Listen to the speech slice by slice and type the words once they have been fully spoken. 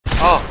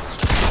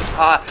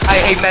I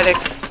hate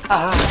medics.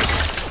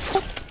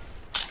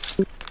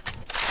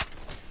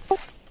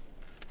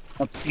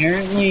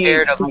 Apparently,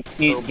 Scared of I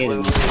can't get blue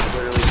him. is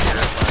literally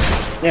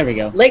terrifying. There we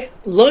go. Like,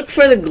 look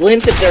for the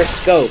glint of their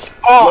scope.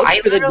 Oh, look I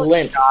for the literally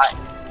glint.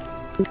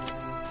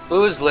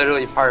 Blue is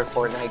literally part of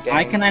Fortnite game.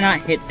 Why can I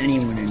not hit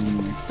anyone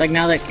anymore? It's like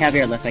now that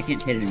Caviar left, I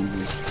can't hit it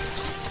anymore.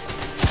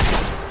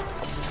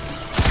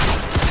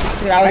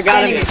 Dude, I got him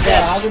standing instead.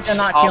 still. How did they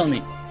not kill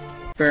me?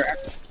 For...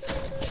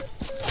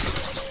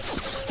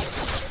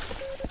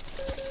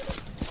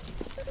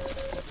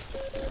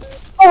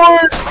 Oh,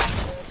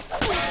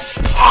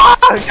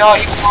 no,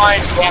 you won!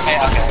 Damn it,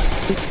 okay.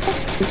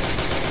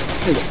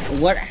 Dude,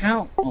 what?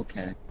 How?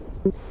 Okay.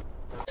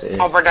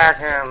 I'll protect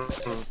him.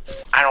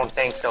 I don't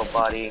think so,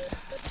 buddy.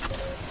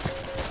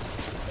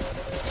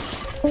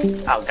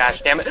 Oh,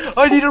 gosh damn it.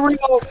 I need to reload!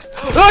 Oh,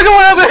 no,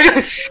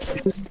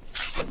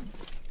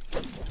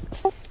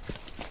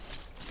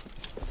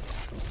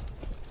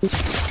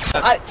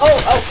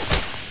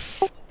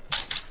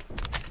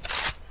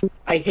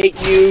 I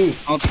hate you.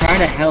 I'll try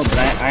to help, but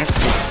I have to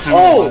kind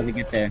of hard to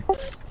get there.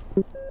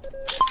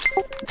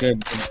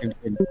 Good.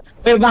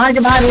 Wait, behind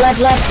you,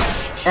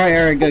 left.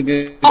 Alright,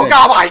 good. Oh,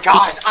 God, my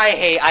gosh! I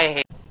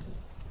hate.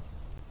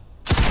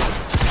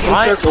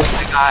 What? Oh,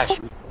 my gosh.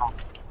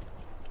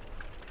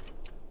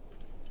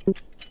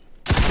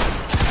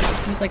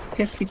 There's like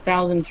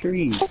 50,000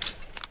 trees.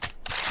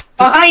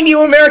 Behind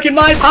you, American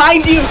Mine!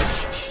 Behind you!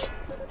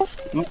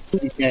 Oh,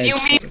 he's dead. You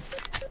mean?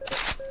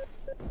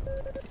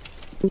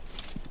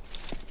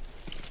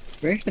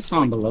 Where's the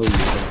song below you?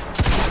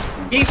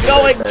 Keep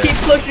going, keep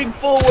pushing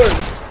forward!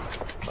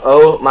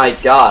 Oh my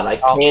god, I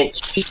can't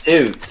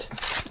shoot.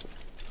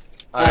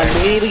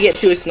 We need to get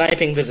to a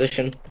sniping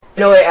position.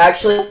 No, wait,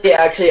 actually.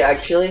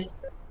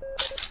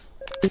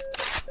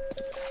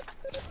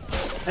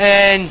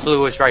 And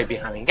blue is right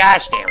behind me.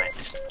 Gosh damn it.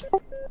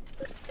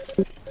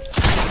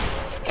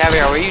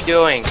 Caviar, what are you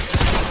doing?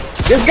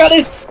 Your gun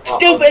is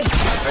stupid!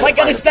 My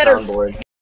gun is better!